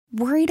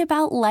Worried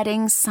about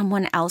letting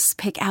someone else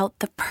pick out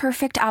the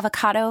perfect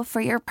avocado for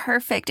your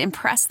perfect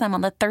impress them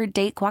on the third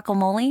date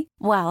guacamole?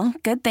 Well,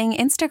 good thing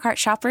Instacart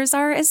shoppers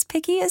are as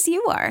picky as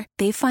you are.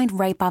 They find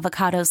ripe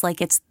avocados like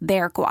it's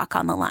their guac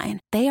on the line.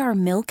 They are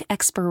milk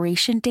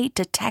expiration date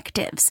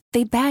detectives.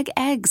 They bag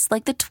eggs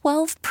like the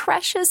 12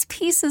 precious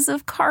pieces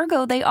of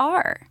cargo they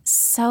are.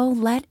 So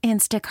let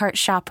Instacart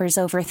shoppers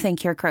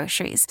overthink your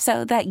groceries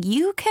so that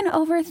you can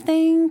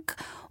overthink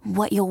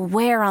what you'll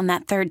wear on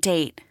that third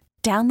date.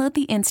 Download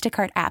the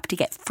Instacart app to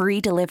get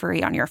free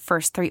delivery on your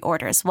first 3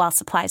 orders while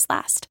supplies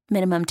last.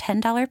 Minimum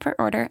 $10 per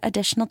order.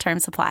 Additional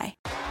terms apply.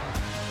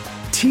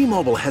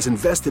 T-Mobile has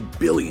invested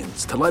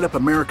billions to light up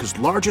America's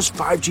largest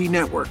 5G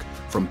network,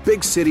 from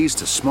big cities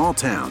to small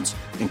towns,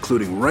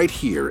 including right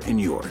here in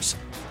yours.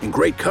 And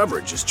great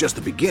coverage is just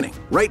the beginning.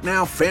 Right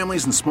now,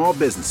 families and small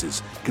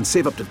businesses can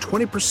save up to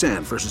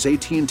 20% versus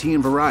AT&T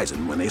and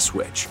Verizon when they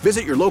switch.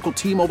 Visit your local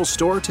T-Mobile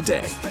store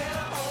today.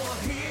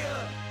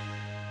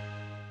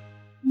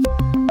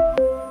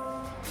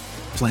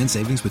 Plan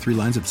savings with 3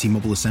 lines of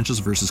T-Mobile Essentials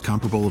versus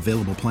comparable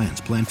available plans.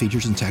 Plan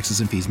features and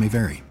taxes and fees may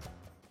vary.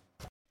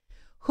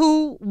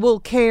 Who will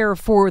care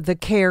for the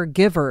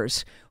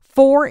caregivers?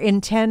 4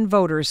 in 10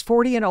 voters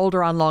 40 and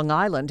older on Long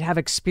Island have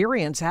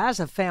experience as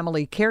a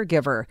family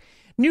caregiver.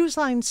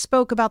 Newsline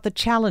spoke about the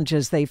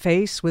challenges they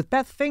face with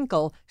Beth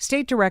Finkel,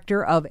 State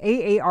Director of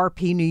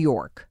AARP New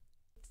York.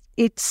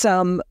 It's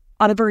on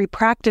a very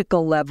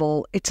practical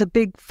level, it's a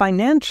big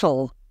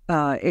financial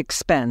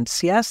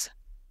expense, yes?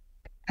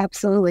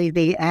 Absolutely.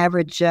 The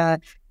average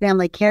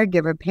family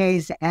caregiver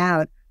pays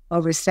out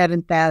over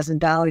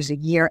 $7,000 a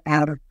year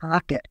out of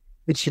pocket,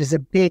 which is a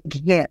big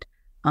hit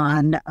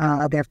on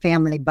their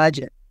family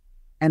budget.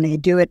 And they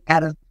do it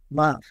out of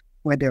love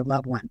for their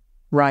loved one.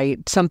 Right.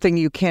 Something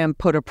you can't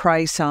put a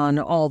price on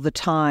all the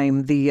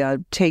time,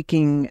 the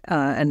taking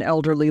an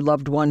elderly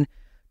loved one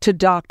to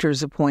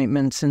doctor's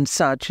appointments and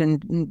such,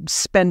 and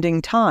spending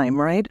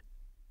time, right?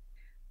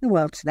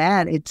 Well, it's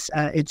that.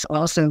 It's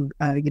also,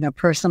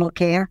 personal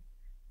care.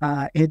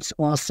 It's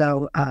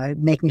also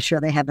making sure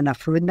they have enough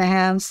food in the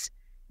house.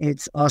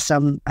 It's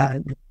also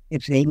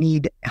if they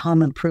need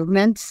home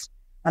improvements.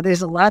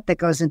 There's a lot that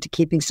goes into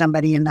keeping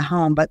somebody in the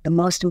home, but the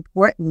most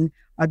important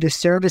are the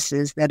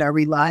services that are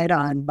relied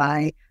on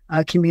by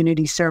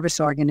community service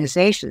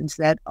organizations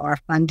that are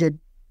funded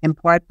in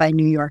part by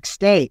New York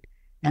State.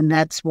 And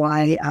that's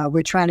why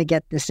we're trying to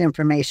get this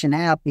information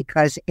out,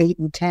 because 8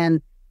 in 10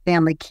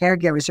 family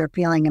caregivers are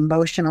feeling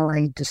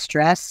emotionally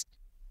distressed.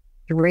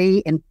 3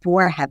 in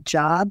 4 have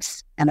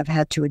jobs and have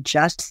had to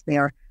adjust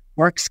their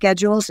work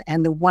schedules.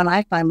 And the one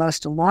I find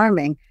most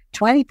alarming,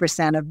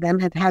 20% of them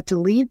have had to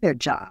leave their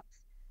jobs.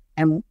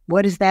 And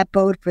what does that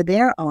bode for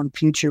their own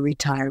future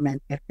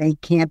retirement if they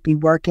can't be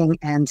working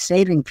and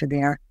saving for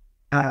their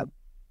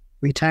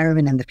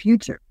retirement in the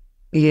future?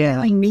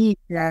 Yeah. We need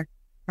to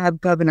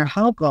have Governor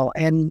Hochul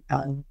and,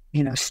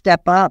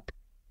 step up.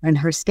 And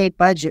her state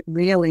budget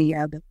really,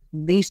 at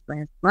least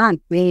last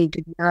month, we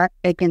did not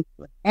take into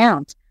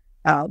account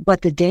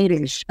what the data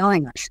is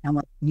showing us and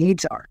what the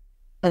needs are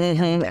for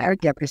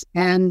caregivers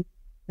and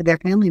for their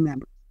family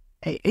members.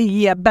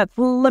 Yeah, Beth,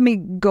 let me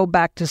go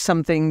back to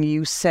something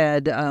you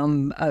said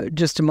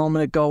just a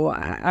moment ago.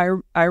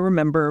 I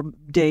remember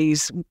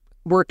days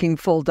working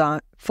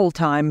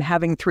full-time,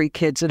 having 3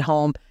 kids at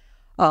home,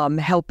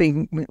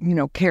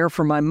 helping, care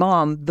for my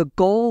mom. The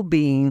goal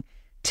being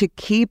to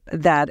keep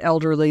that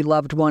elderly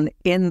loved one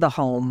in the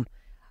home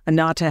and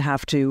not to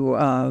have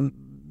to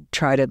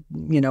try to,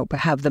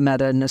 have them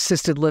at an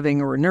assisted living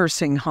or a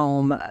nursing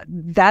home.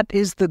 That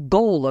is the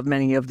goal of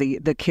many of the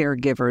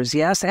caregivers,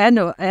 yes, and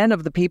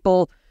of the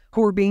people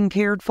who are being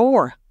cared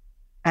for.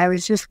 I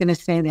was just going to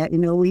say that,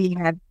 we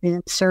have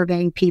been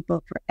surveying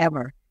people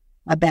forever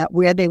about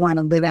where they want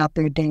to live out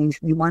their days.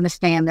 They want to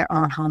stay in their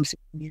own homes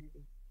and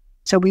communities.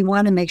 So we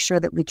want to make sure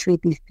that we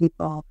treat these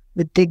people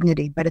with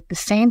dignity. But at the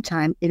same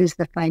time, it is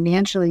the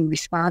financially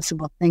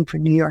responsible thing for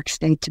New York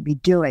State to be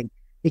doing.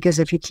 Because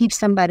if you keep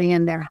somebody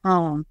in their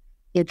home,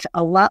 it's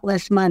a lot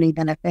less money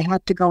than if they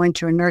have to go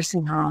into a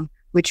nursing home,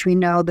 which we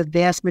know the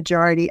vast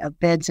majority of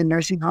beds in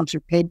nursing homes are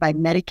paid by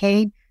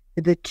Medicaid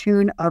to the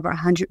tune of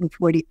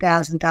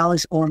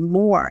 $140,000 or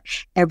more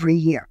every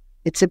year.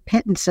 It's a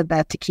pittance of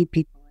that to keep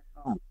people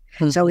at home.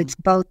 Mm-hmm. So it's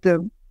both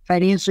the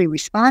financially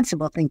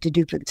responsible thing to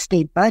do for the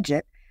state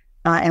budget,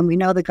 and we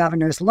know the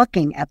governor is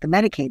looking at the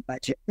Medicaid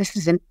budget. This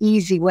is an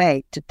easy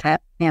way to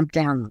tamp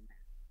down on that.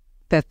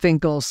 Beth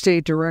Finkel,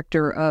 State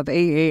Director of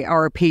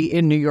AARP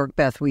in New York.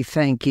 Beth, we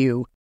thank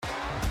you.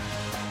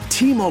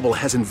 T-Mobile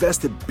has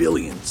invested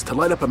billions to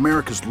light up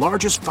America's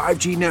largest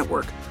 5G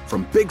network,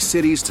 from big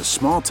cities to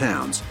small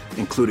towns,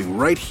 including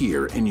right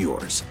here in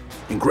yours.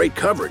 And great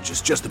coverage is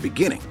just the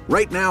beginning.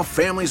 Right now,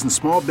 families and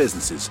small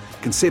businesses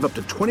can save up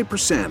to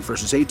 20%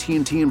 versus AT&T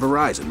and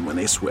Verizon when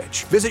they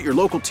switch. Visit your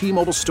local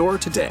T-Mobile store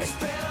today.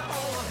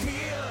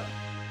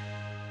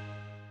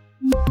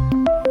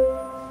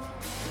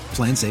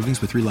 Plan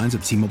savings with 3 lines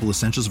of T-Mobile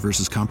Essentials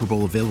versus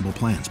comparable available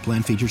plans.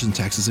 Plan features and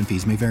taxes and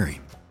fees may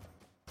vary.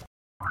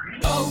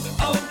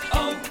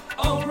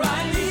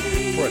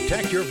 O'Reilly. For a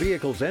text Protect your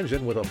vehicle's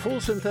engine with a full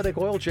synthetic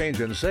oil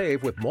change and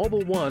save with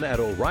Mobile One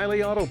at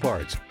O'Reilly Auto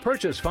Parts.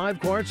 Purchase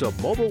 5 quarts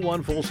of Mobile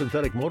One full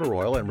synthetic motor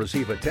oil and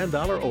receive a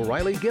 $10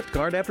 O'Reilly gift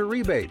card after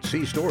rebate.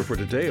 See store for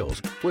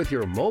details. With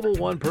your Mobile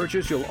One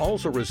purchase, you'll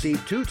also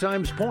receive 2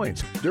 times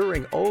points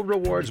during O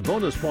Rewards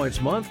Bonus Points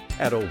Month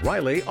at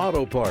O'Reilly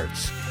Auto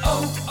Parts.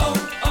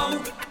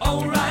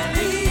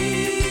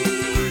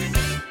 O'Reilly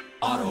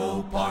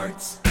Auto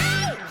Parts.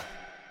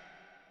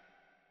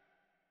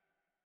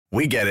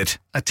 We get it.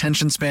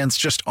 Attention spans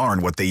just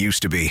aren't what they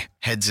used to be.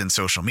 Heads in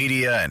social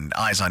media and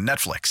eyes on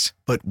Netflix.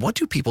 But what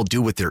do people do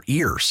with their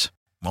ears?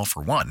 Well,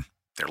 for one,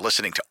 they're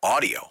listening to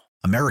audio.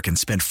 Americans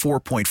spend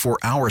 4.4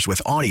 hours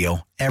with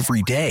audio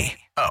every day.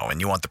 Oh, and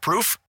you want the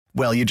proof?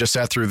 Well, you just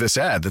sat through this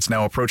ad that's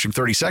now approaching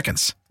 30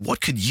 seconds. What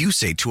could you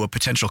say to a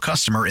potential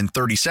customer in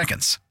 30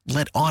 seconds?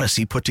 Let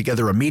Odyssey put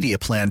together a media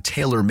plan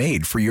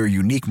tailor-made for your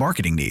unique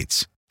marketing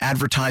needs.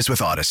 Advertise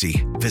with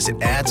Odyssey.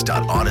 Visit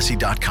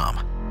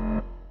ads.odyssey.com.